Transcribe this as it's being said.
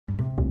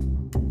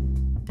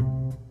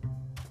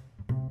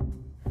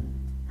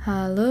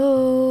ハロ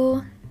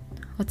ー、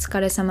お疲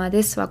れ様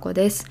です。わこ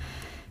です。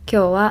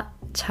今日は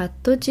チャッ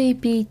ト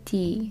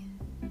GPT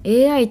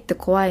AI って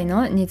怖い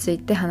のについ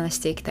て話し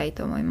ていきたい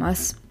と思いま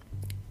す。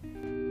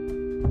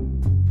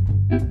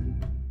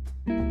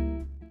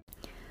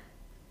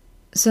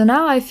So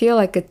now I feel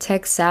like a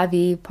tech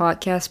savvy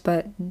podcast,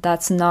 but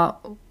that's not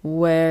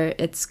where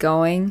it's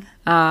going.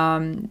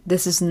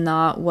 This is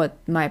not what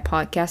my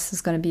podcast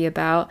is going to be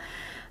about.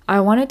 I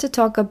wanted to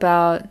talk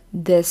about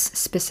this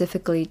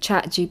specifically,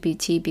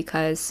 ChatGPT,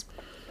 because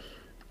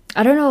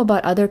I don't know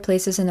about other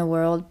places in the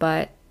world,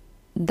 but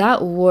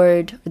that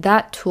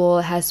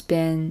tool has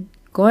been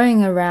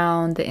going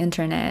around the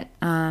internet.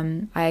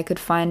 I could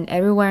find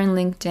everywhere in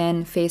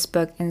LinkedIn,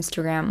 Facebook,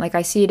 Instagram. Like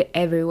I see it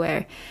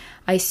everywhere.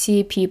 I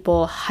see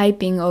people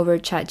hyping over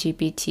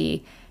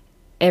ChatGPT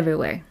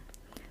everywhere.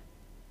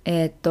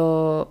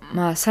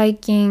 最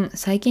近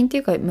ってい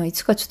うか、い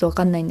つかちょっとわ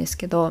かんないんです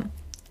けど、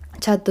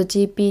チャット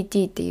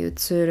GPT っていう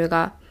ツール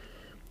が、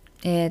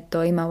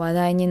今話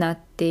題になっ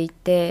てい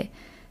て、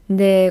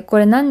で、こ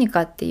れ何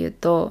かっていう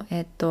と、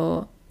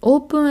オー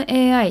プン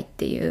AI っ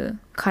ていう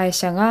会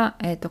社が、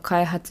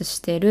開発し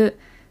ている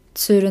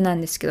ツールな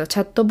んですけど、チ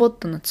ャットボッ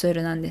トのツー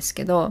ルなんです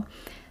けど、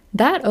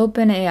That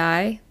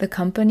OpenAI, the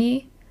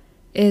company,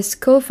 is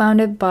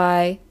co-founded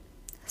by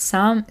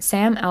Sam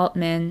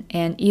Altman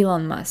and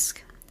Elon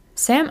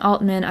Musk.Sam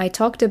Altman, I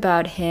talked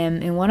about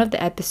him in one of the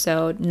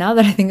episodes, now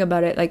that I think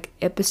about it, like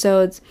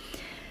episodes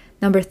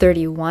number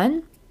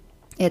 31.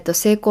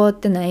 成功っ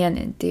てなんや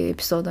ねんっていうエ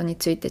ピソードに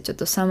ついてちょっ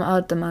とサム・ア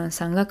ルトマン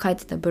さんが書い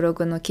てたブロ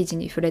グの記事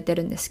に触れて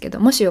るんですけど、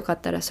もしよか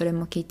ったらそれ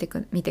も聞いて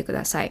みてく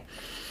ださい。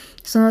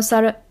その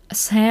サム・ア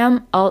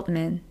ルトマ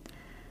ン、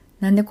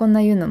なんでこん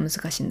な言うの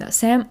難しいんだ。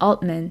サム・アル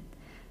トマン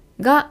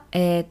が、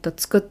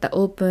作った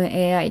オープン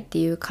AI って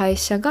いう会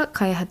社が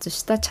開発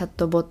したチャッ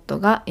トボット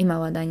が今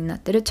話題になっ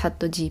てるチャッ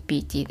ト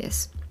GPT で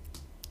す。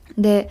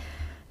で、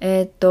チ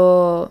ャ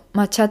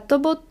ット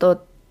ボット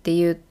って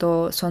いう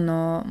と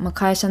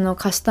会社の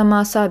カスタ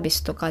マーサービ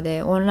スとか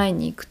でオンライン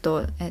に行く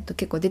と、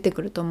結構出て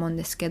くると思うん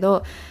ですけ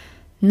ど、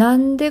な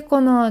んで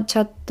このチ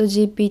ャット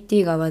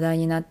GPT が話題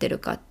になってる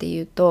かって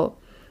いうと、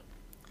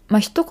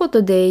一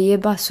言で言え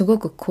ばすご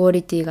くクオ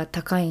リティが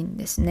高いん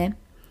ですね。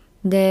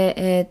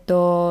で、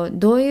ど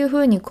ういうふ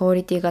うにクオ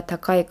リティが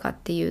高いかっ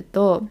ていう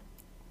と、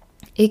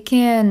it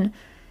can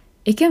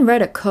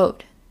write a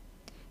code.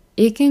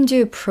 It can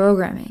do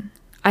programming.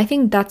 I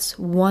think that's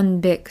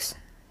one big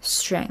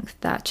strength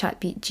that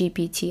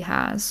ChatGPT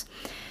has.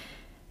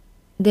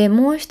 で、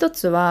もう一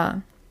つ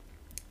は、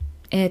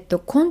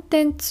コン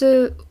テン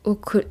ツを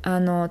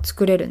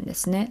作れるんで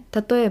すね。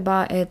例え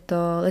ば、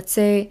let's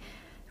say,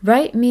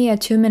 write me a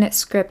 2-minute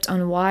script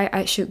on why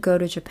I should go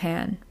to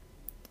Japan.If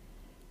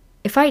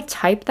I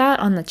type that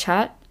on the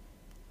chat,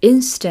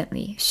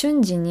 instantly,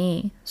 瞬時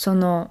にち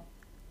ょ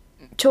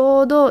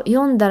うど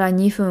読んだら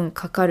2分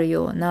かかる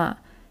ような、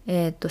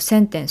セ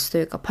ンテンスと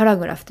いうかパラ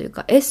グラフという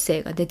かエッセ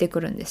イが出て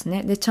くるんです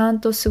ね。で、ちゃん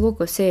とすご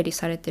く整理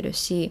されてる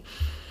し、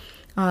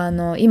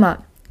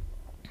今、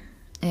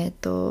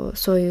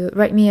そういう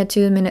Write me a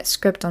 2-minute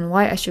script on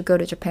why I should go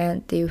to Japan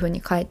っていう風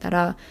に書いた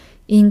ら、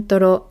イント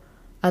ロ、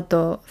あ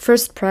と、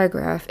first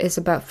paragraph is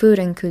about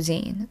food and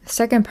cuisine.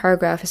 Second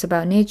paragraph is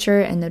about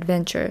nature and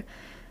adventure.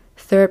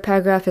 Third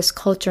paragraph is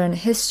culture and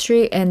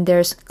history. And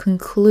there's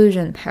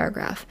conclusion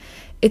paragraph.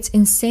 It's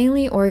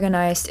insanely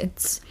organized.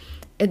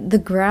 The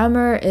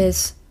grammar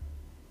is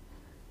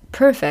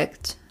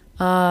perfect.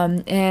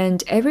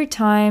 And every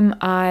time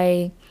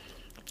I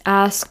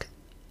ask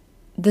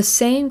the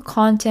same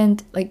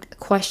content, like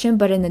question,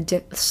 but in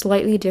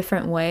slightly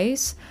different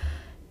ways,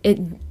 it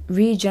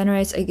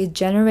generates a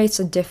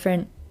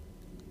different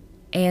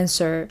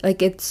answer.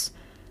 Like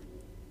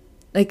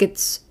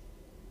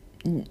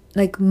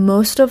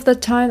most of the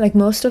time, like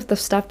most of the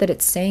stuff that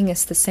it's saying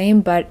is the same,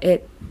 but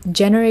it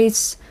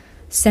generates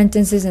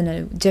sentences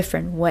in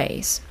different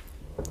ways.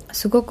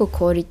 すごく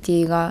クオリテ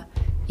ィが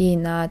いい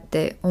なっ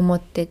て思っ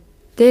て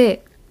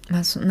て、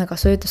なんか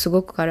それとす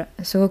ごく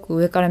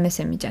上から目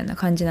線みたいな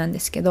感じなんで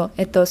すけど、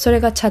それ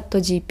がチャット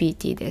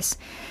GPT です。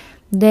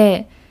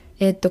で、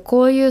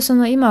こういう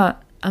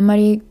今あんま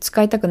り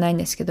使いたくないん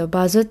ですけど、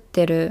バズっ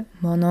てる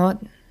もの、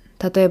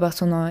例えば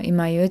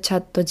今言うチャ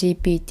ット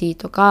GPT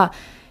とか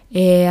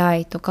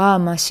AI とか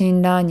マシ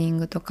ンラーニン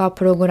グとか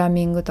プログラ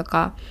ミングと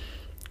か、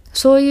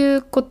そうい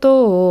うこ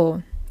と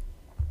を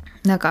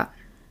なんか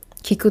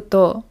聞く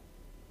と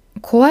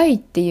怖いっ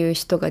ていう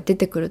人が出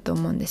てくると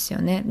思うんですよ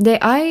ね。で、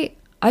I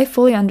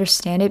fully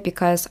understand it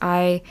because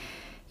I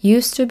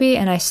used to be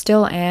and I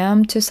still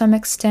am to some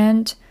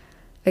extent,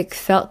 like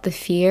felt the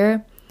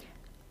fear.When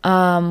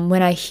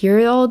I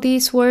hear all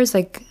these words,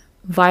 like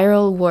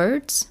viral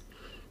words,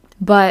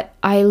 but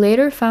I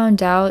later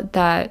found out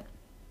that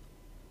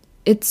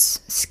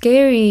it's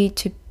scary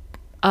to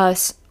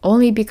us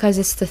only because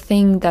it's the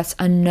thing that's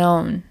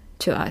unknown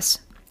to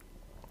us.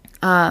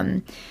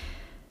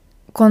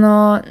 こ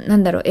の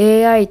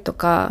AI と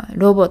か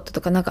ロボットと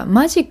かなんか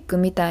マジック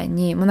みたい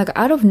にもうなんか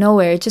out of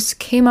nowhere, it just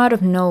came out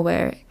of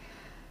nowhere.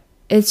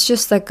 It's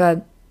just like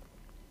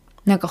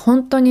なんか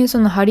本当にそ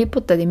のハリーポ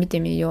ッターで見て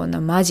みるような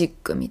マジッ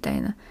クみた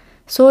いな、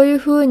そういう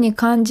風に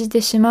感じ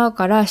てしまう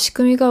から、仕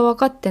組みが分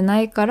かってな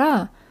いか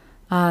ら、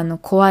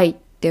怖いっ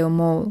て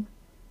思っ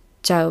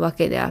ちゃうわ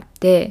けであっ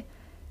て、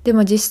で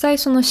も実際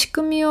その仕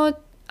組みを、ち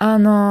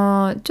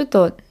ょっ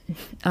と、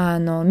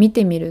見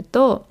てみる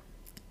と、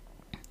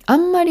あ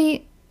んま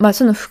り、まあ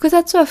その複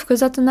雑は複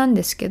雑なん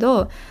ですけ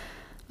ど、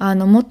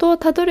元を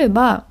たどれ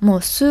ばも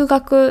う数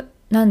学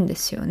なんで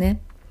すよね。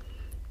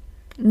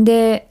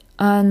で、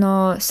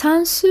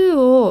算数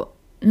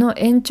の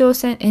延長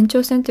線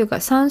という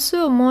か算数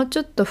をもうち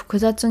ょっと複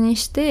雑に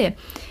して、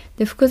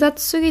で、複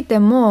雑すぎて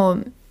も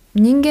う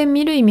人間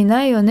見る意味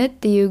ないよねっ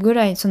ていうぐ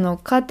らい、その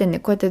カーテンで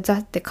こうやってザ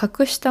ッて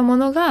隠したも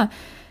のが、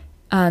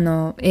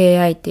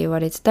AI って言わ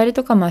れてたり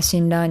とか、マシ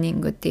ンラーニ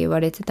ングって言わ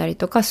れてたり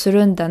とかす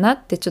るんだな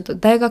って、ちょっと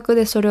大学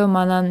でそれを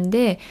学ん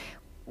で、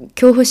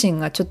恐怖心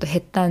がちょっと減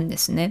ったんで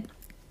すね。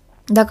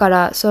だか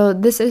ら、so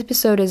this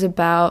episode is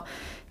about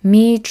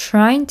me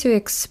trying to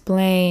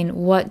explain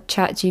what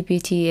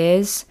ChatGPT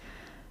is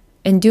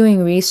and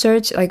doing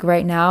research like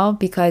right now,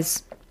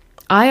 because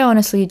I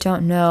honestly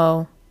don't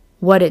know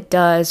what it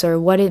does or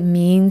what it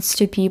means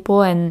to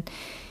people, and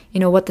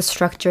what the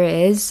structure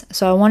is.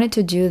 So I wanted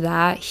to do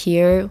that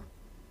here,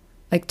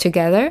 like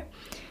together.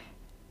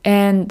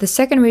 And the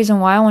second reason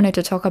why I wanted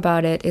to talk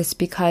about it is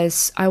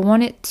because I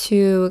wanted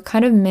to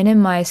kind of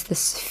minimize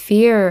this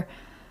fear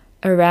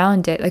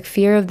around it, like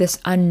fear of this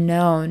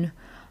unknown.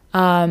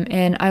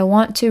 And I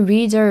want to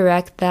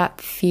redirect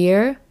that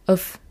fear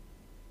of,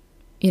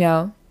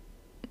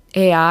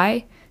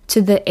 AI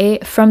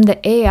from the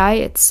AI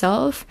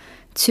itself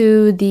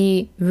to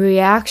the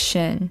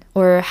reaction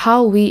or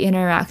how we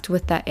interact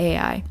with that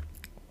AI.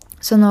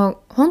 その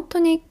本当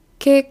に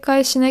警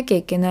戒しなきゃ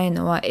いけない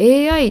のは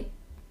AI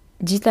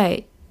自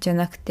体じゃ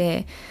なく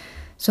て、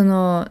そ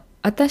の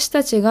私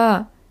たち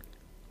が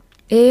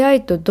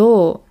AI と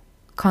どう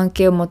関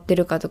係を持って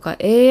るかとか、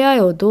 AI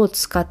をどう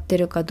使って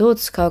るか、どう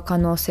使う可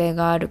能性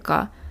がある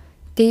か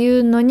ってい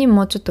うのに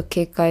もうちょっと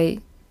警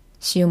戒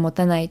心を持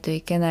たないと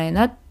いけない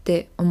なっ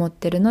て思っ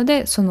てるの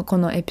で、こ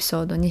のエピ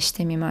ソードにし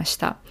てみまし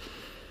た。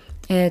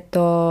I'm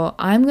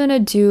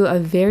gonna do a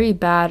very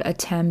bad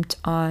attempt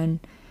on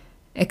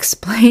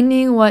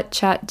explaining what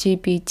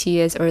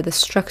ChatGPT is, or the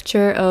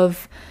structure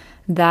of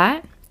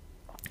that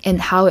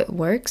and how it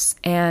works,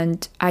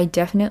 and I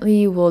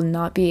definitely will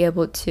not be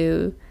able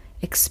to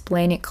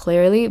explain it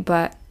clearly,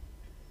 but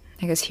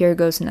I guess here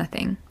goes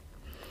nothing.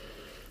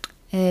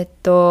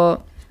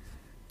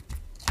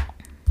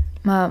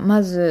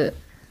 まず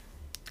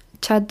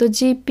チャット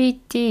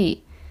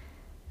GPT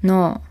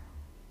の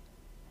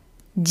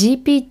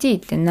GPT っ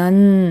て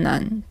何な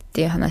んっ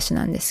ていう話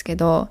なんですけ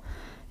ど、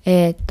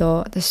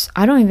私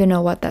I don't even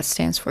know what that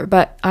stands for,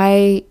 but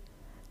I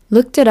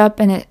looked it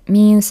up and it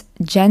means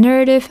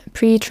Generative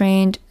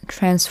Pre-trained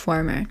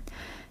Transformer.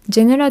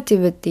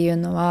 Generative っていう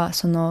のは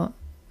その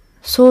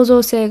創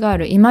造性があ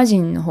るイマジ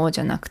ンの方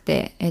じゃなく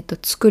て、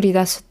作り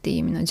出すっていう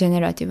意味のジェネ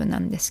ラティブな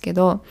んですけ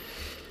ど、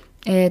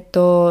それ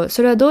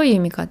はどういう意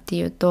味かって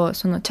いうと、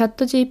そのチャッ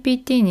ト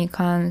GPT に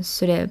関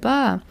すれ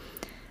ば、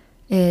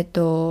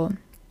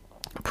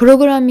プロ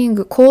グラミン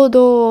グ、コー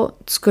ドを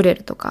作れ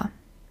るとか、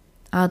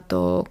あ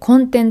とコ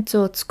ンテンツ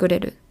を作れ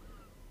る。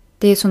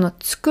で、その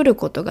作る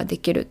ことがで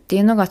きるってい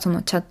うのがそ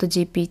のチャット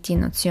GPT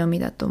の強み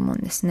だと思うん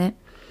ですね。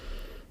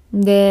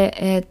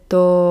で、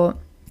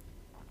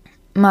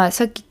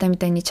さっき言ったみ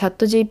たいにチャッ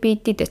ト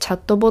GPT ってチャッ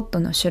トボッ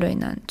トの種類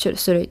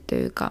と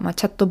いうか、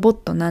チャットボッ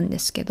トなんで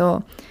すけ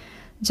ど、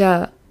じ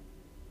ゃあ、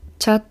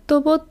チャッ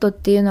トボットっ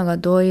ていうのが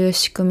どういう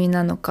仕組み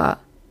なのか、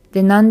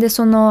で、なんで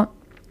その、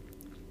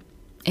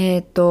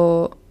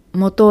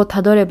元を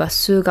たどれば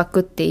数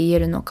学って言え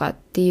るのかっ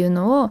ていう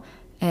のを、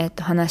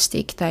話して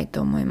いきたい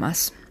と思いま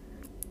す。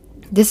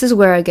This is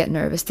where I get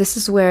nervous. This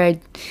is where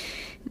I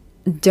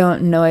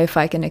don't know if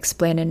I can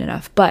explain it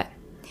enough. But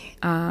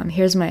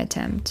here's my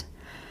attempt.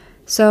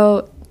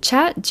 So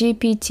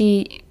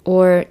ChatGPT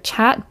or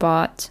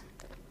chatbot,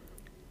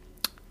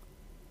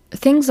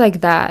 things like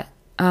that,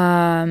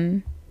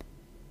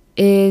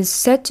 is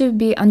said to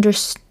be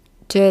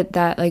understood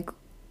that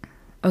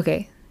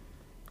okay,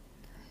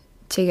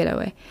 take it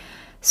away.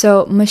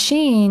 So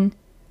machine,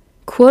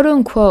 quote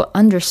unquote,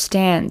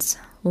 understands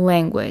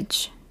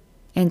language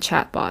and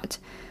chatbot.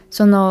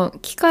 その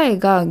機械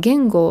が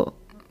言語を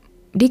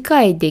理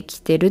解でき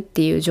てるっ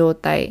ていう状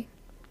態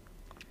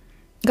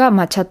が、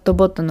チャット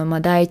ボット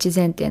の第一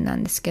前提な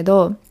んですけ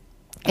ど、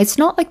It's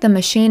not like the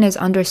machine is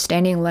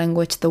understanding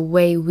language the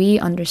way we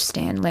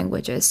understand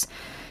languages.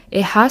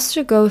 It has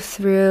to go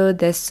through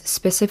this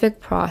specific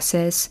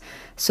process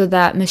so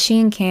that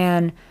machine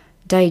can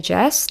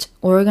digest,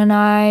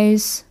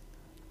 organize,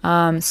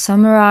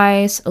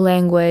 summarize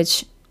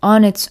language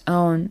on its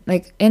own,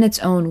 like in its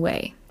own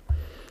way.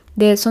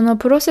 で、その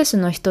プロセス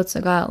の一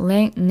つが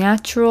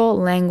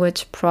Natural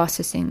Language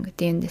Processing っ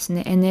ていうんです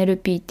ね。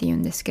NLP っていう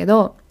んですけ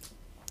ど、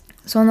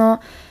その、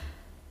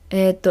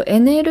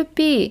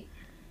NLP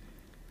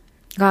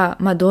が、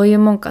どういう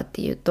もんかっ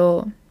ていう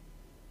と、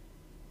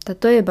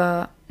例え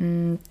ば、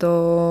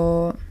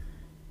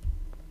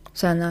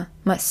そうやな、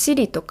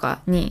Siri と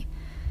かに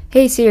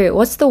Hey Siri,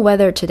 what's the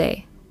weather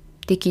today? っ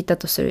て聞いた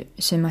とし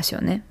ます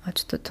よね。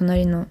ちょっと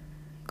隣の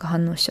が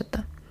反応しちゃっ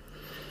た。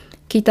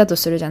聞いたと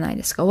するじゃない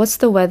ですか。What's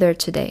the weather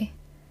today? っ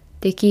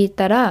て聞い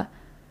たら、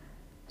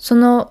そ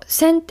の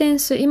センテン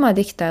ス、今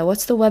できた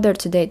What's the weather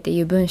today? って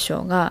いう文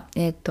章が、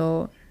例え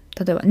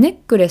ばネッ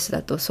クレス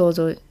だと想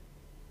像、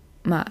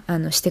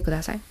してく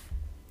ださい。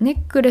ネッ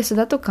クレス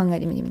だと考え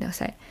てみてくだ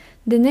さい。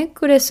で、ネッ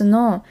クレス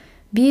の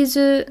ビー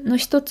ズの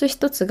一つ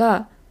一つ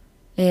が、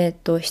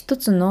一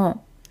つ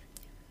の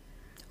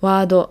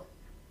ワード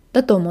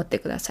だと思って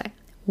ください。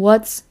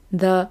What's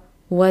the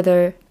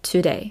weather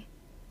today?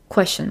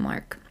 Question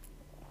mark.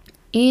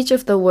 Each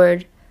of the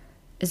word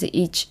is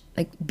each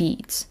like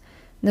beads.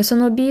 で、そ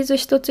のビーズ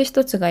一つ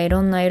一つがい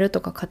ろんな色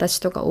とか形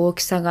とか大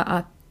きさがあ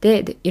っ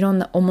て、で、いろん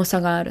な重さ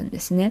があるんで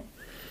すね。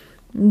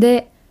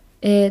で、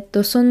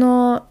そ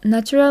の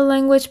Natural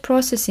Language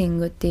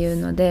Processing っていう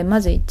ので、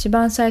まず一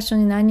番最初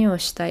に何を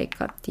したい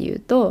かっていう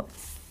と、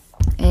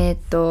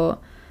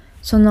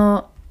そ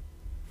の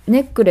ネ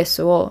ックレ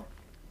スを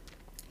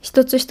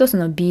一つ一つ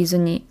のビーズ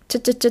にチャ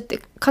チャチャっ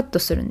てカット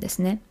するんで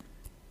すね。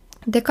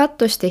で、カッ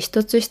トして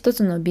一つ一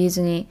つのビー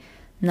ズに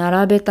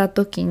並べた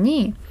とき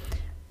に、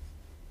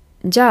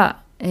じ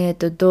ゃあ、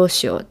どう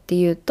しようって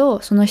いう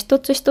と、その一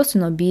つ一つ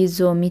のビー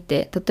ズを見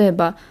て、例え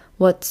ば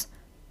What's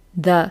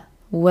the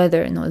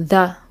weather の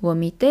the を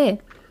見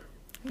て、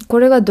こ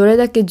れがどれ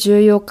だけ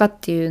重要かっ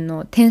ていうの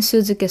を点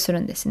数付けする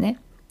んですね。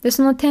で、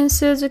その点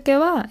数付け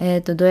は、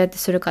どうやって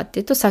するかって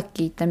いうと、さっ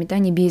き言ったみた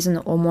いにビーズ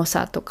の重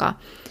さとか、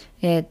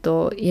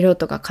色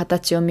とか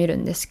形を見る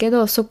んですけ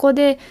ど、そこ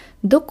で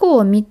どこ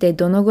を見て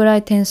どのぐら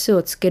い点数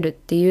をつけるっ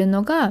ていう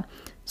のが、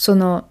そ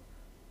の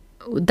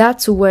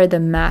That's where the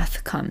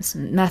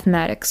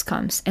mathematics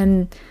comes.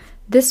 And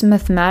this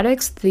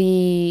mathematics,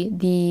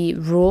 the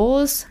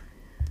rules,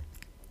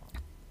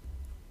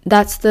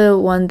 that's the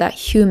one that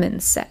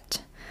humans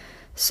set.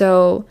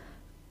 So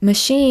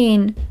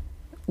machine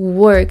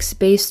works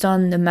based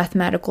on the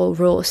mathematical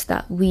rules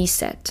that we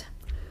set.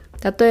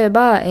 例え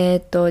ば、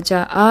じ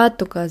ゃあ、あ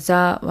とか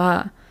ざ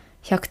は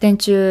100点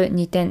中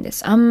2点で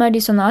す。あんま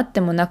りそのあっ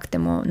てもなくて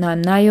も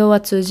内容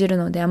は通じる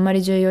のであんま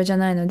り重要じゃ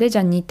ないので、じ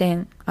ゃあ2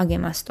点あげ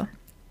ますと。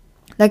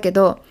だけ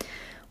ど、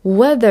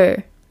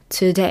weather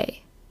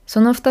today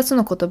その2つ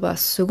の言葉は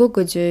すご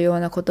く重要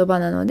な言葉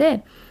なの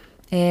で、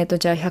じゃあ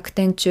100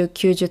点中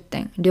90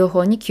点、両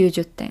方に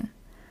90点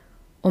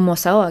重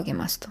さをあげ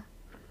ますと。っ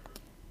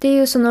てい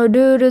うその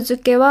ルール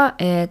付けは、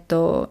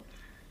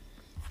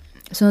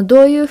その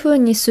どういうふう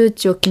に数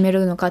値を決め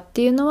るのかっ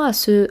ていうのは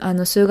数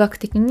学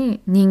的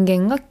に人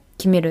間が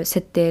決める、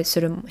指定す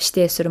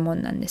るも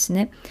んなんです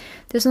ね。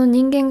で、その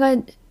人間が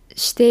指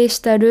定し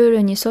たルー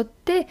ルに沿っ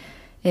て、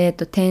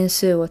点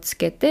数をつ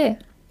けて、っ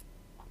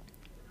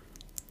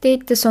て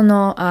言ってそ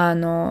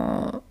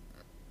の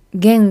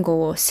言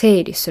語を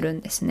整理する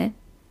んですね。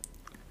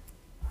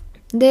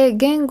で、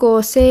言語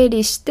を整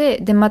理して、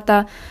でま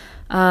た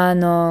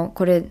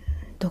これ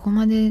どこ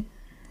まで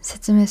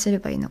説明すれ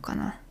ばいいのか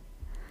な。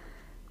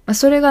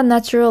それが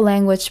Natural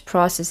Language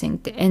Processing っ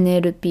て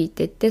NLP っ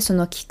て言って、そ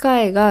の機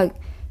械が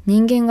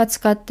人間が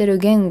使ってる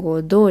言語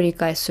をどう理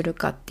解する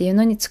かっていう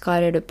のに使わ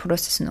れるプロ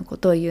セスのこ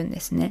とを言うんで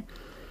すね。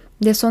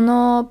で、そ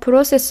のプ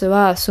ロセス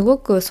はすご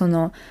くそ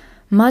の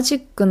マジ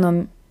ック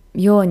の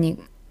ように、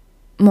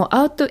も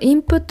うイ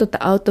ンプット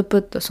とアウトプ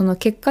ット、その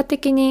結果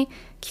的に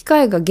機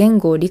械が言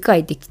語を理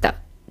解できたっ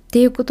て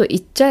いうことを言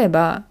っちゃえ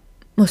ば、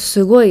もう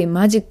すごい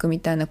マジックみ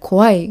たいな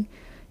怖い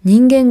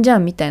人間じゃ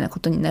んみたいなこ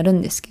とになる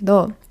んですけ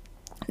ど、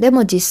で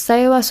も実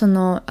際はそ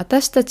の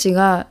私たち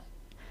が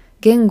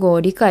言語を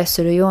理解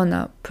するよう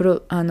なプ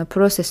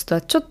ロセスと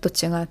はちょっと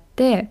違っ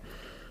て、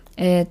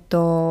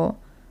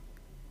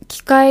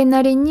機械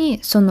なりに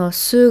その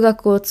数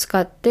学を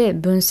使って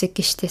分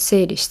析して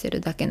整理して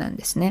るだけなん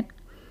ですね。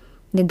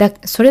で、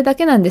それだ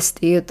けなんですっ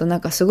て言うとな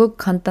んかすごく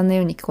簡単な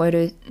ように聞こえ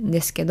るん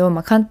ですけど、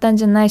簡単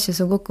じゃないし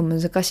すごく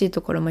難しい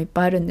ところもいっ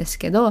ぱいあるんです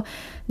けど、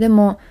で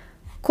も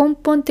根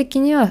本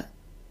的には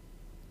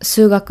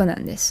数学な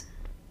んです。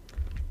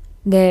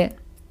で、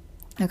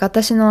なんか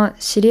私の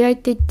知り合いっ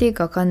て言っていい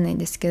か分かんないん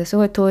ですけど、す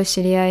ごい遠い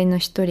知り合いの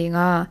一人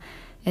が、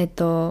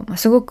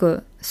すご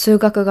く数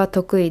学が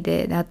得意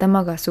で、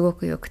頭がすご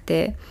く良く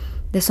て、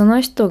でそ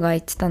の人が言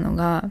ってたの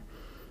が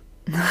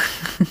な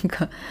ん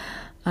か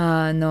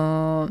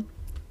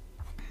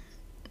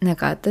なん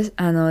か私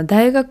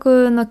大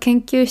学の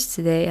研究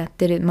室でやっ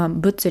てる、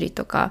物理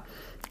とか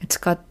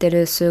使って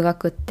る数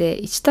学って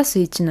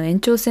 1+1 の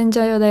延長線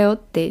上だよっ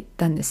て言っ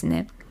たんです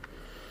ね。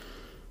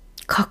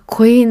かっ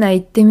こいいな、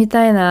行ってみ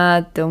たいな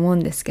って思うん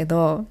ですけ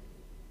ど、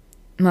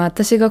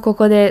私がこ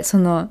こでそ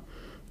の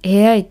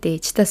AI って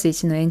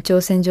 1+1 の延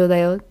長線上だ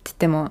よって言っ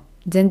ても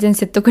全然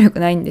説得力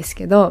ないんです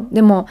けど、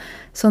でも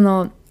そ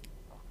の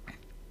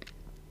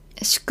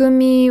仕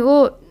組み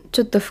を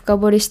ちょっと深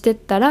掘りしてっ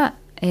たら、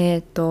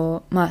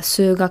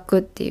数学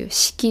っていう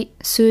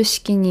数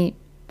式に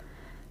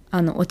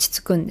落ち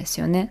着くんです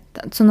よね。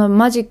その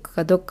マジック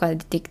がどっかで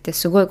出てきて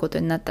すごいこと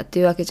になったって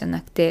いうわけじゃ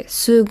なくて、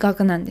数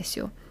学なんです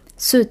よ。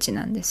数値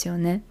なんですよ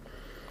ね。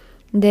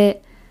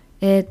で、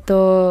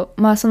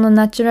まあその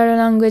ナチュラル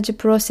ラングエッジ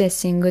プロセッ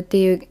シングっ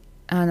ていう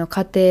過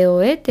程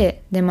を得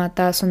て、でま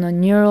たその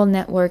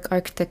Neural Network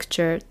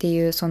Architecture って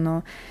いうそ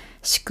の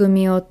仕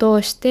組みを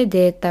通して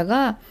データ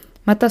が、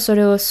またそ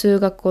れを数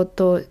学を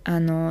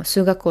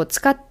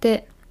使っ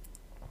て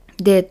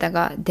データ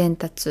が伝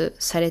達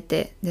され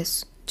てで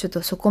す。ちょっ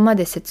とそこま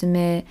で説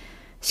明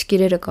しき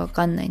れるかわ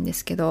かんないんで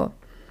すけど、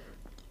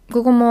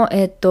ここも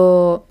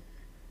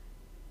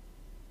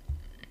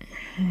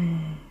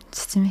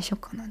説明しよ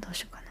うかな、どう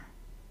しようか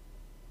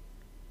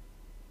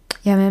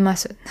な、やめま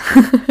す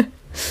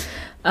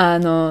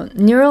Neural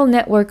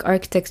Network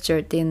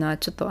Architecture っていうのは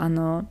ちょっと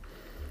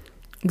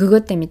ググ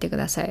ってみてく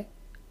ださい。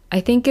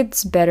I think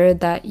it's better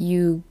that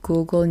you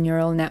Google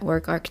neural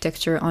network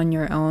architecture on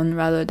your own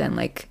rather than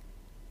like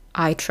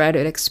I try to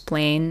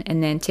explain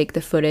and then take the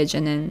footage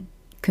and then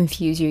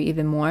confuse you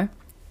even more.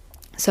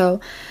 So,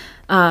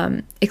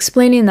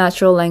 explaining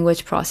natural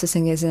language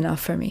processing is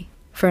enough for me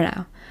for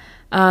now.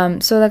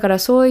 そうだから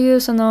そういう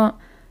その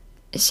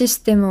シス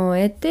テムを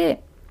得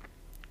て、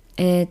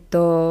チ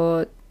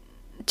ャ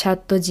ッ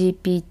ト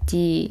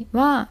GPT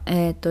は、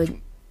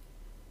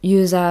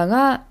ユーザー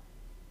が、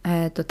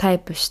タイ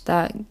プし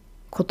た言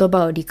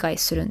葉を理解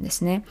するんで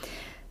すね。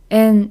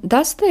And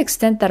that's the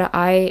extent that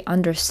I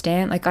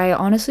understand. Like, I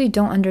honestly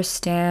don't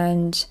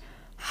understand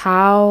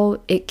how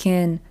it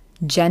can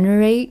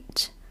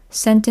generate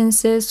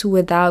sentences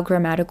without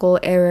grammatical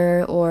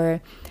error,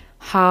 or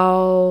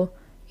how,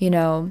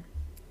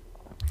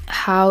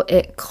 how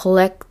it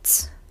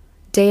collects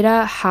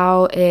data,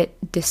 how it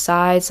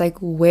decides like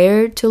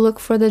where to look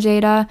for the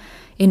data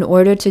in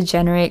order to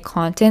generate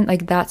content.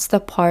 Like, that's the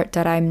part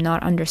that I'm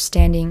not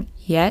understanding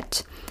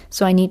yet.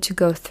 So I need to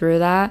go through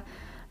that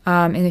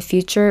in the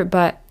future,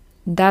 but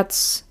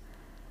that's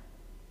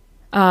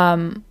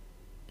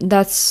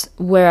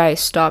where I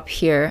stop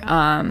here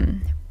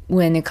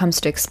when it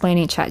comes to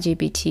explaining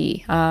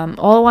ChatGPT.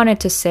 All I wanted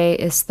to say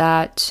is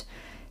that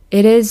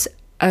it is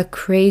a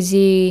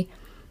crazy,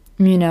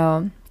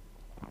 cutting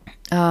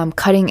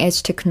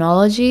edge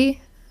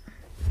technology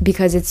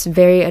because it's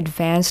very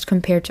advanced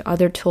compared to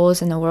other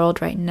tools in the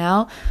world right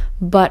now.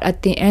 But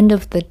at the end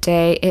of the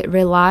day, it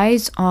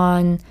relies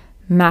on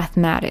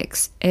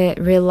mathematics. It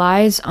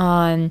relies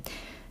on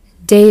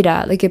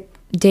data,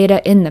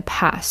 data in the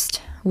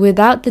past.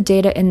 Without the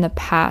data in the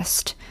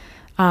past,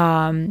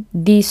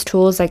 these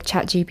tools like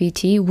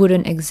ChatGPT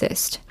wouldn't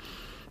exist.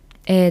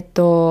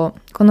 こ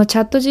の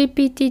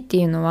ChatGPT って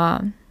いうの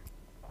は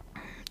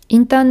イ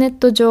ンターネッ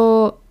ト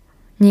上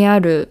にあ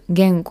る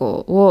言語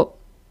を、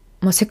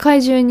もう世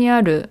界中に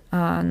あるイ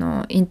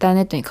ンター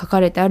ネットに書か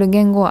れてある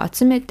言語を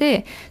集め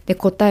て、で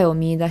答えを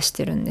見出し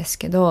てるんです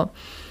けど、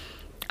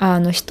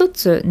一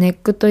つネッ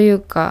クという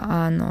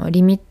か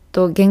リミッ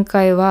ト限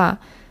界は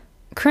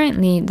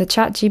currently the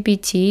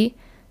ChatGPT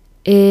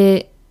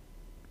it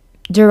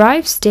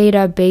derives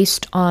data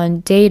based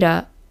on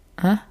data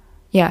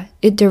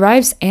it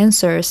derives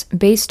answers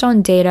based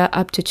on data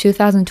up to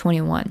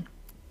 2021.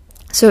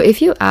 So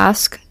if you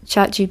ask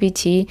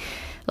ChatGPT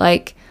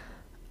like,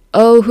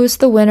 oh, who's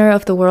the winner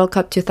of the World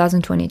Cup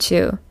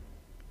 2022?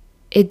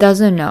 It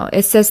doesn't know.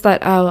 It says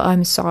that, oh,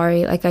 I'm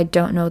sorry, like I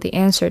don't know the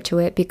answer to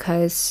it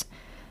because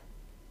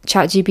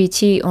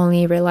ChatGPT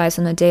only relies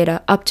on the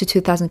data up to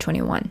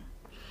 2021.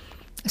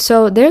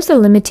 So there's a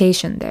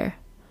limitation there.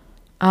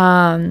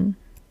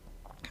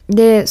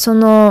 で、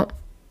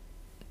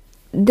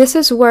this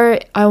is where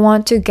I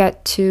want to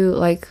get to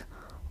like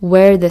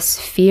where this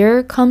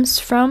fear comes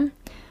from.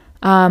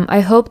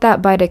 I hope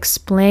that by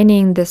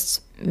explaining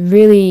this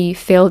really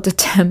failed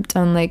attempt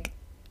on like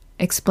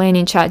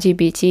explaining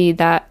ChatGPT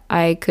that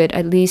I could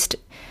at least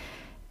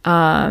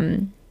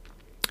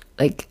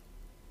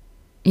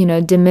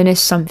diminish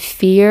some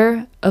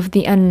fear of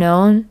the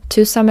unknown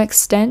to some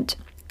extent.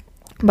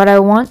 What I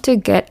want to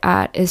get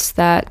at is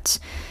that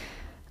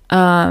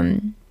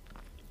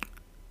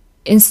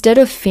instead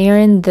of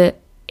fearing the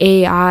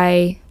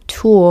AI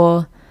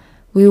tool,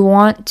 we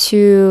want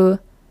to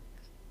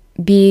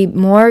be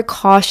more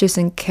cautious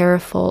and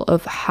careful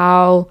of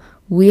how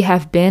we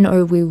have been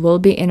or we will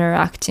be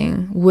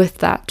interacting with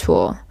that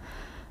tool.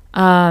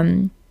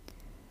 For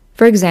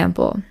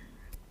example,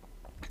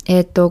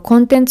 コ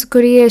ンテンツ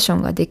クリエーショ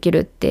ンができる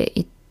って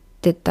言っ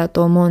てた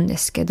と思うんで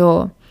すけ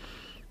ど、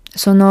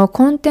その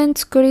コンテン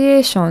ツクリエ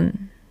ーションっ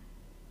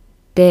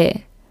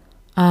て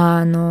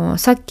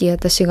さっき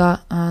私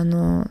が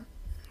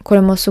こ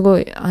れもすご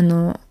い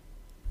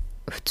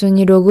普通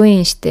にログイ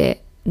ンし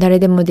て誰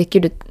でもでき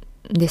る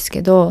んです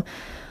けど、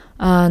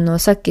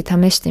さっき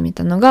試してみ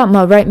たのが、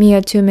write me a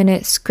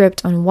 2-minute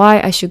script on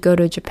why I should go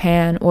to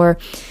Japan, or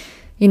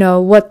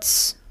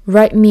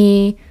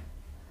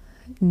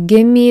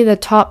give me the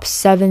top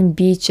 7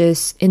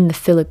 beaches in the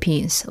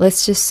Philippines.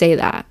 Let's just say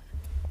that,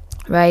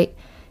 right?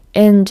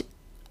 And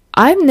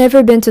I've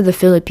never been to the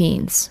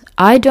Philippines.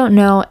 I don't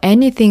know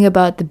anything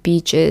about the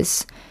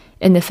beaches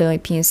in the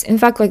Philippines. In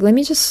fact, let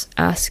me just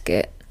ask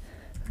it.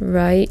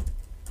 Write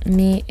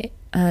me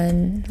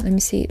and let me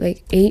see,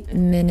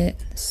 8-minute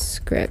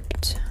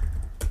script.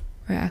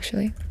 Or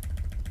actually,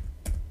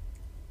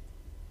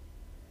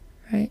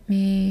 Write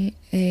me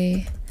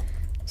a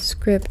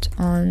script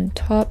on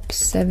top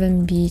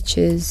 7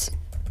 beaches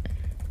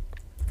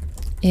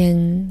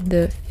in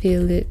the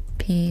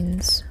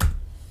Philippines.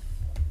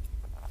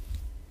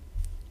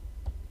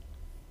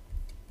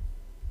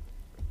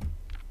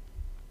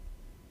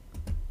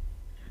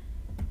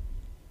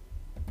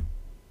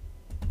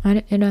 あ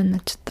れエラーにな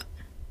っちゃった。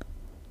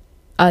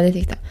あ、出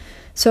てきた。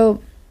So,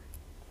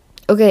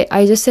 okay,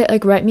 I just said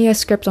like write me a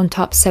script on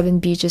top 7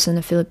 beaches in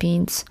the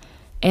Philippines.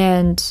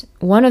 And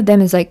one of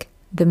them is like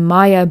the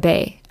Maya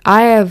Bay.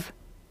 I have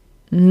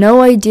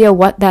no idea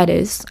what that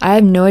is. I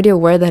have no idea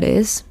where that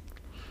is.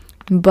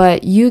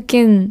 But you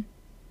can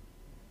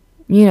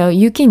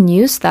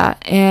use that.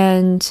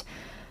 And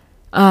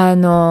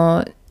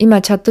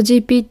今チャット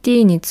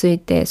GPT につい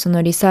てそ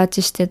のリサー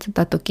チして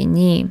た時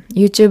に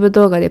YouTube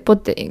動画でポッ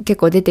て結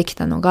構出てき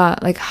たのが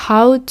like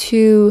how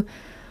to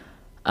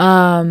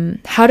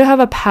have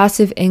a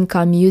passive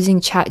income using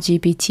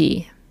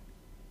ChatGPT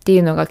ってい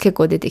うのが結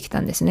構出てき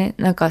たんですね。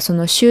なんかそ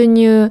の収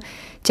入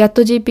チャッ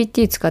ト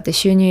GPT 使って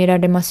収入得ら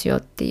れますよ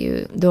ってい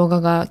う動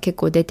画が結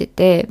構出て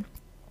て、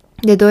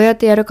でどうやっ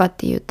てやるかっ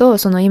ていうと、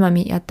その今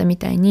やったみ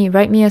たいに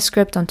Write me a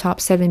script on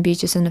top 7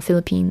 beaches in the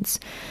Philippines.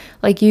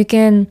 Like you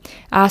can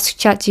ask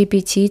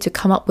ChatGPT to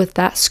come up with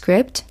that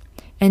script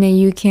and then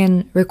you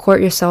can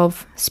record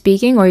yourself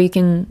speaking, or you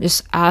can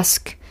just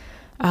ask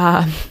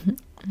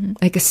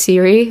like a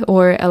Siri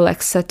or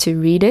Alexa to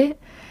read it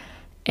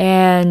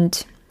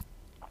and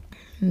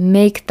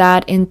make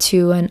that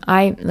into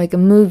like a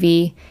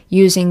movie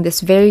using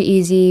this very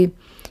easy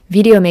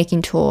video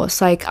making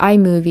tools like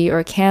iMovie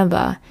or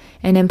Canva,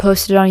 and then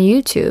post it on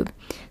YouTube.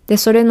 で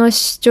それの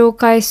視聴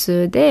回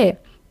数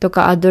でと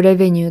かアドレ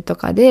ベニューと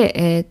か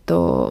で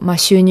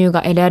収入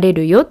が得られ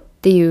るよっ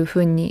ていう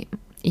風に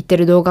言って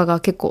る動画が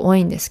結構多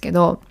いんですけ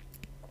ど、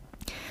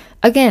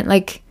 again,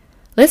 like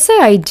let's say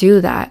I do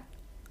that.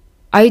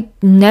 I've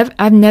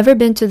never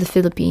been to the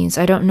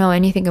Philippines. I don't know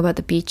anything about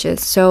the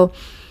beaches. So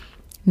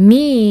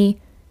me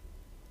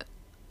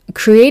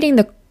creating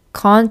the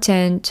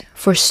content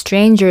for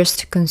strangers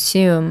to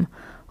consume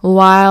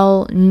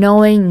while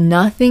knowing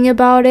nothing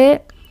about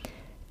it,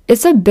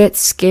 it's a bit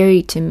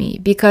scary to me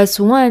because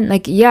one,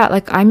 like, yeah,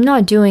 like I'm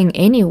not doing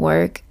any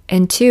work,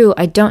 and two,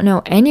 I don't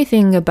know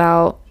anything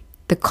about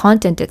the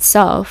content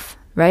itself,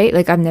 right?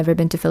 Like I've never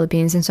been to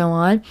Philippines and so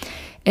on.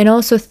 And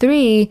also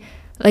three,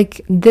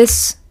 like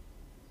this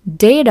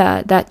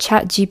data that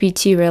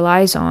ChatGPT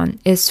relies on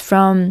is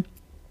from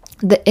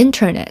the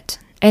internet.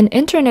 And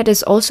internet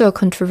is also a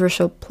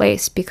controversial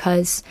place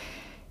because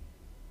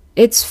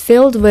it's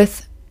filled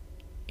with,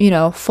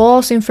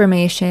 false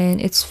information.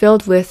 It's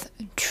filled with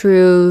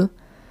truth.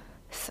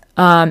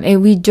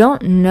 And we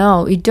don't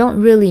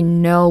really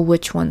know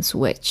which one's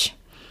which.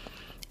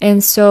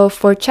 And so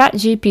for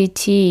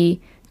ChatGPT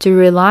to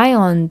rely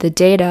on the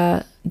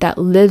data that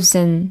lives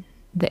in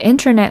the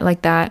internet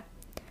like that,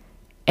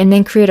 and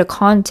then create a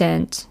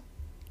content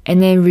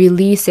and then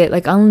release it,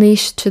 like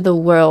unleash to the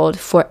world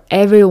for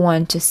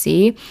everyone to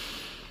see,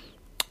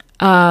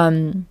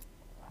 I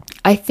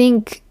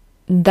think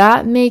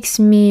that makes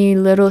me a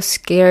little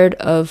scared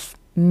of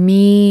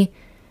me,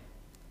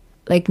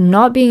 like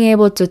not being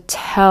able to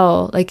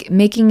tell, like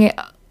making it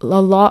a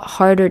lot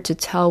harder to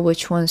tell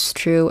which one's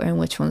true and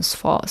which one's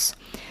false.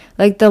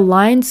 Like the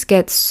lines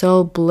get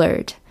so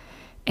blurred,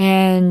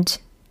 and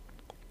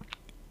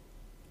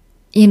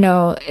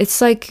it's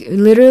like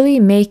literally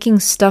making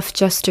stuff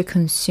just to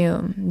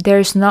consume.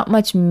 There's not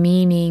much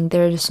meaning,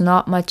 there's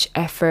not much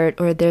effort,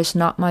 or there's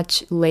not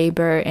much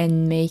labor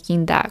in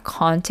making that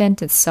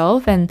content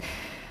itself. And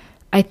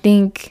I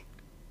think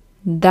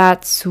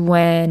that's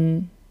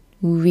when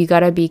we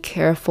gotta be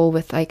careful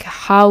with like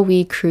how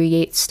we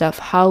create stuff,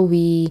 how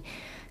we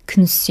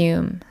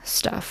consume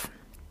stuff.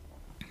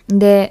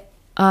 で、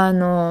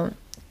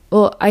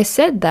well, I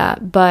said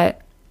that, but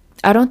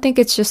I don't think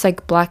it's just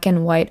like black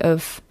and white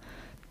of,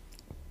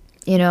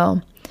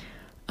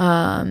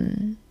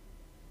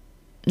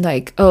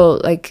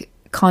 like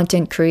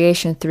content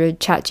creation through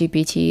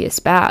ChatGPT is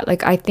bad.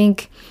 Like I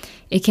think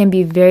it can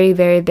be very,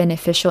 very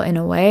beneficial in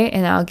a way,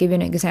 and I'll give you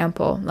an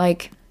example.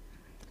 Like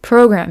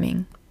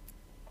programming.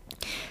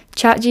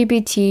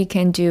 ChatGPT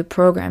can do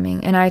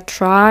programming, and I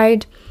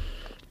tried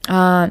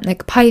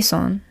like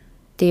Python っ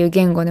ていう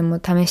言語でも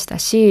試した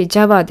し、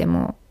Java で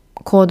も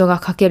コード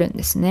が書けるん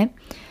ですね。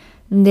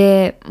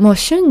で、もう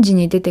瞬時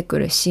に出てく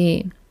る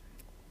し、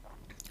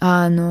っ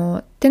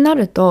てな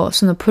ると、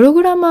そのプロ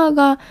グラマー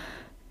が、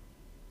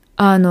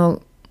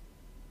の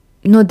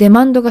デ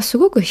マンドがす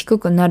ごく低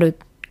くなる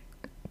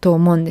と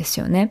思うんです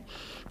よね。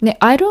で、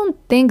I don't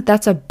think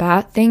that's a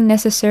bad thing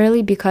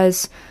necessarily,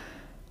 because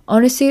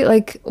honestly,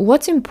 like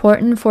what's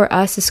important for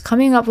us is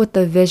coming up with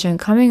the vision,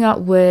 coming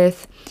up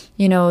with,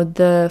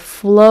 the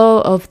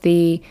flow of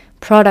the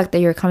product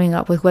that you're coming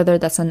up with, whether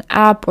that's an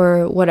app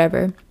or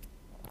whatever.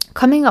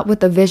 Coming up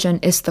with the vision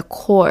is the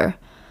core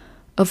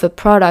of the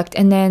product,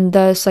 and then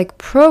there's like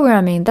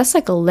programming, that's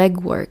like a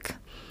legwork.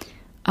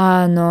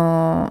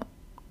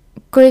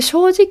 これ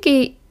正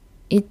直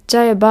言っち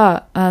ゃえ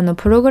ば、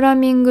プログラ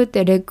ミングっ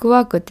てレッグ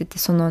ワークって言って、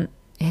その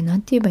な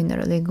んて言えばいいんだ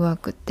ろう、レッグワー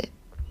クって。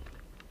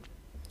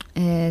あ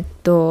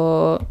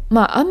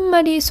ん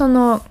まりそ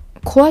の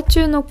コア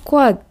中の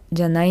コア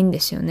じゃないんで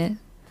すよね。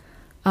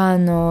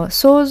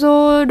想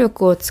像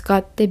力を使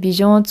ってビ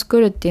ジョンを作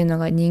るっていうの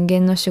が人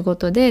間の仕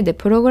事で、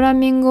プログラ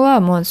ミング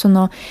はもうそ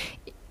の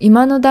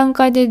今の段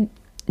階で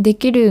で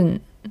き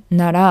る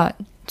なら、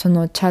そ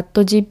のチャッ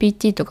ト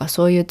GPT とか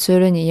そういうツー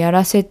ルにや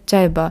らせち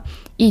ゃえば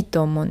いい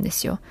と思うんで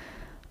すよ。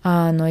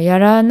や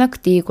らなく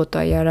ていいこと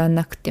はやら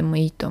なくても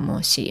いいと思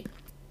うし。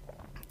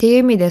っていう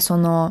意味でそ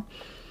の、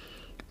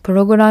プ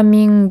ログラ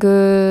ミン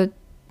グ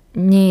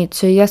に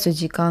費やす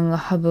時間が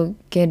省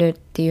けるっ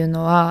ていう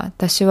のは、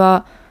私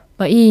は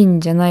いいん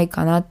じゃない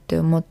かなって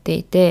思って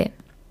いて。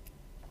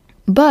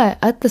But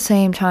at the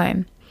same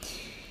time,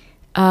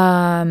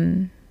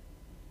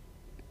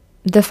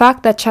 the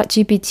fact that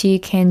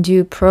ChatGPT can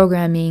do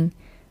programming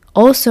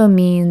also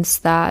means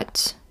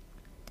that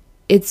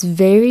it's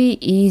very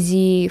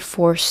easy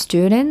for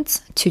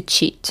students to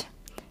cheat.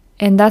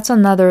 And that's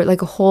another,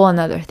 like a whole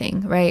another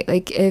thing, right?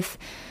 Like if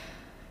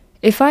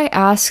I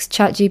ask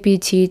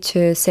ChatGPT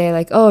to say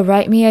like, oh,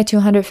 write me a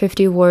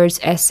 250 words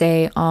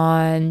essay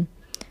on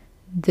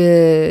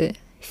the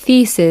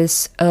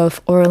thesis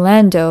of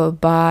Orlando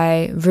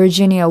by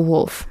Virginia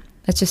Woolf.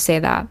 Let's just say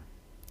that.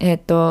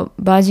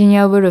 バージニ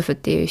ア・ウルフっ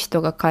ていう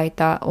人が書い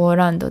たオー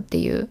ランドって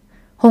いう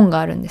本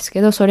があるんです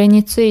けど、それ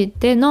につい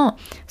ての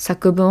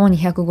作文を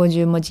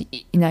250文字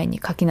以内に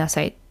書きな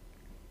さいっ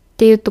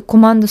ていうとコ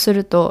マンドす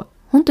ると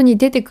本当に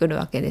出てくる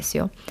わけです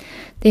よ。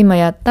で、今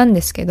やったん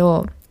ですけ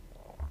ど、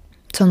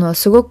その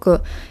すご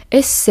くエ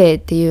ッセイっ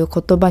ていう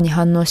言葉に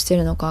反応して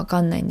るのかわ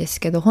かんないんです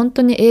けど、本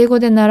当に英語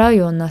で習う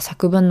ような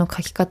作文の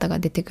書き方が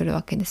出てくる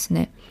わけです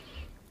ね。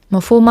も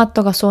うフォーマッ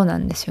トがそうな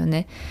んですよ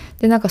ね。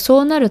で、なんか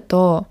そうなる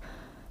と、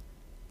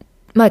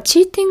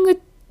チーティングっ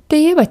て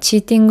言えばチ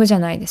ーティングじゃ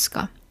ないです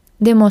か。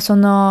でもそ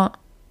の、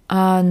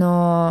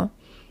今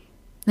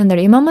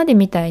まで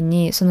みたい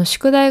にその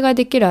宿題が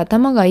できる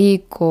頭がいい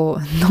子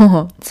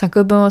の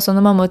作文をそ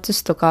のまま写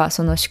すとか、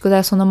その宿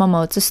題をそのま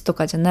ま写すと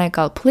かじゃない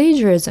から、プレイ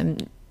ジャリズムっ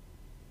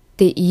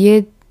て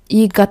言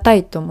い難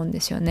いと思うんで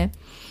すよね。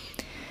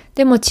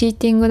でもチー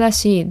ティングだ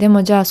し、で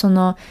もじゃあそ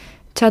の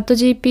チャット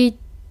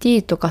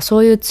GPT とか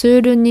そういうツ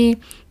ール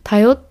に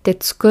頼って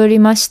作り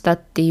ましたっ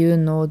ていう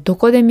のをど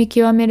こで見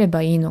極めれ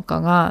ばいいの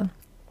かが、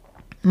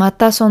ま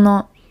たそ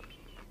の、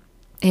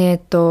チャッ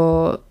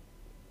ト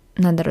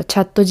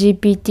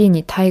GPT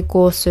に対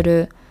抗す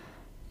る、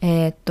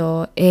AI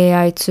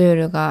ツー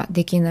ルが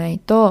できない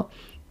と、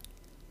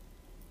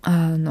結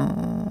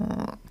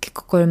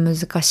構これ難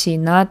しい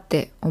なっ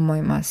て思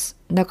います。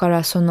だか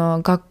らそ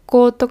の学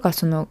校とか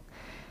その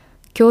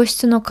教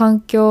室の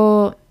環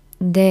境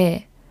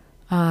で、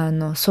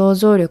想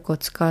像力を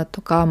使う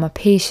とか、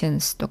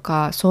patience と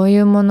か、そうい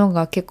うもの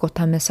が結構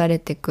試され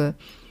ていく、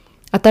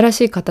新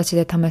しい形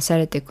で試さ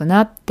れていく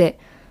なって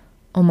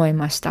思い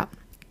ました。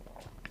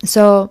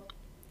So,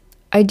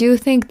 I do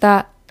think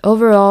that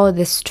overall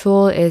this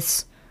tool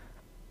is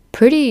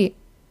pretty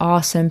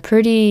awesome,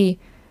 pretty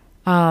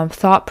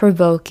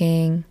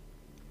thought-provoking,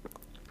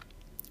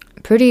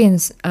 pretty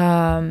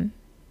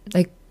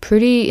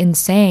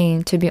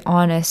insane to be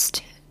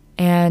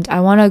honest.And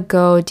I want to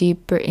go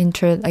deeper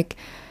into like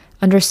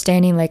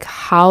understanding like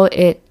how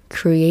it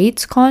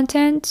creates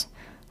content,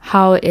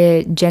 how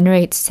it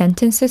generates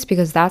sentences,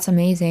 because that's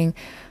amazing.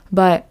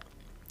 But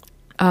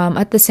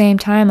at the same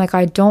time, like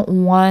I don't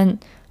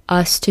want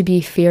us to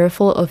be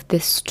fearful of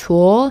this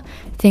tool,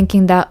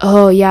 thinking that,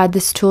 oh yeah,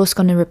 this tool is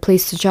going to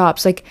replace the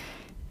jobs. Like,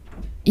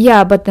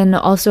 yeah, but then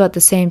also at the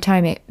same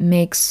time, it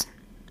makes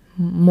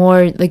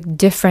more like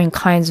different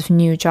kinds of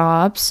new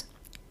jobs,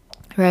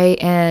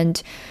 right?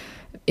 And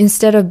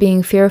instead of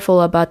being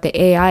fearful about the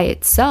AI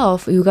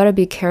itself, you got to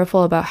be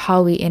careful about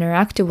how we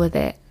interact with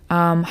it.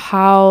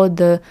 How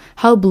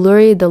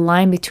blurry the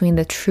line between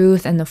the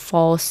truth and the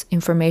false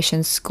information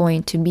is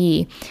going to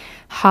be.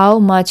 How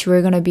much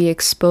we're going to be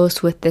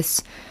exposed with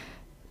this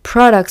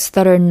products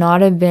that are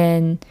not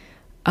even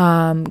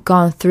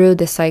gone through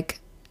this like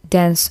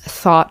dense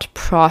thought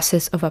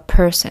process of a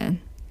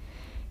person.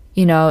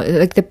 You know,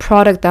 like the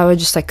product that was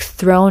just like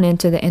thrown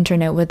into the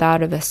internet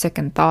without a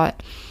second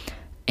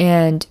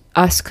thought.And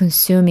us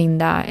consuming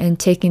that and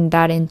taking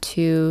that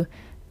into,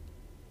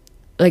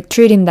 like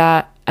treating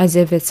that as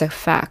if it's a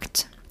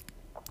fact.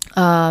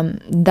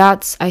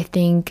 That's, I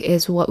think,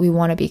 is what we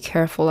want to be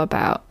careful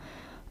about.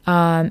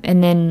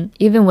 And then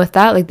even with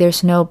that, like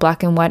there's no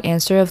black and white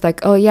answer of like,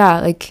 oh yeah,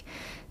 like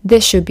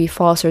this should be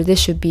false or this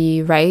should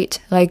be right.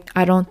 Like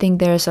I don't think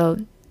there's a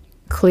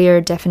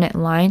clear, definite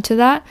line to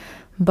that.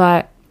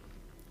 But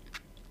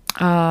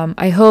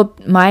I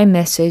hope my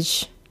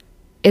message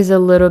is a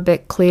little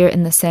bit clear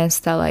in the sense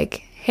that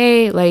like,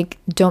 hey, like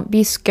don't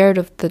be scared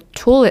of the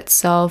tool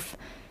itself.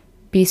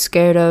 Be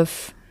scared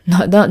of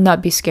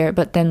not be scared,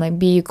 but then like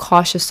be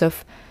cautious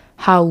of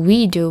how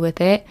we do with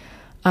it.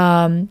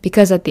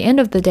 Because at the end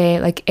of the day,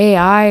 like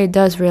AI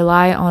does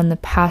rely on the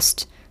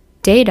past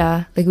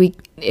data. Like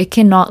it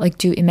cannot like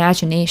do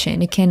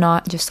imagination. It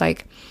cannot just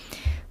like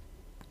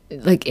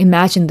like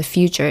imagine the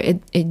future.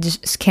 It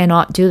just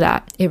cannot do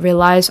that. It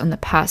relies on the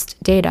past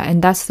data,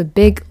 and that's the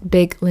big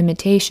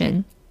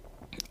limitation.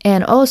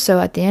 And also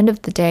at the end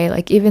of the day,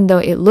 like even though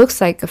it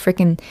looks like a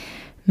freaking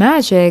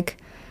magic,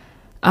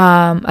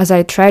 as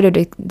I try to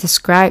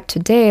describe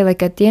today,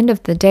 like at the end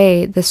of the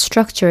day, the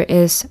structure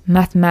is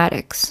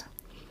mathematics.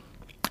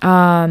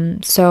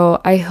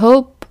 So I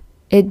hope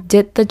it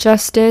did the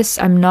justice.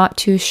 I'm not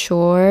too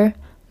sure,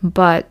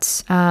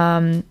 but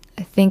I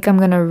think I'm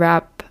gonna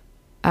wrap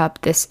up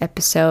this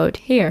episode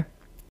here.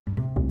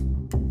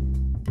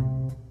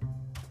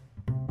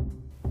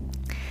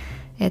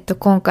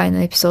 今回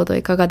のエピソード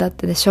いかがだっ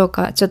たでしょう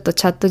か。ちょっと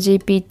チャット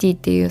GPT っ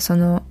ていう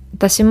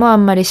私もあ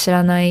んまり知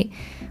らない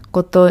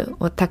こと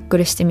をタック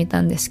ルしてみ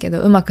たんですけ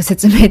ど、うまく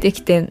説明で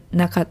きて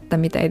なかった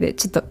みたいで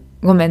ちょっと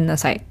ごめんな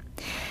さい。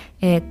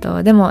で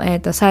も、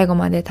最後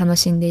まで楽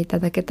しんでいた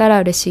だけた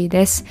ら嬉しい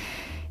です。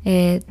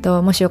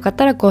もしよかっ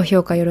たら高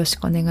評価よろし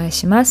くお願い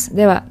します。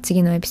では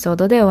次のエピソー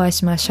ドでお会い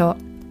しましょ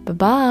う。バイ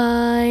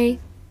バ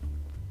イ。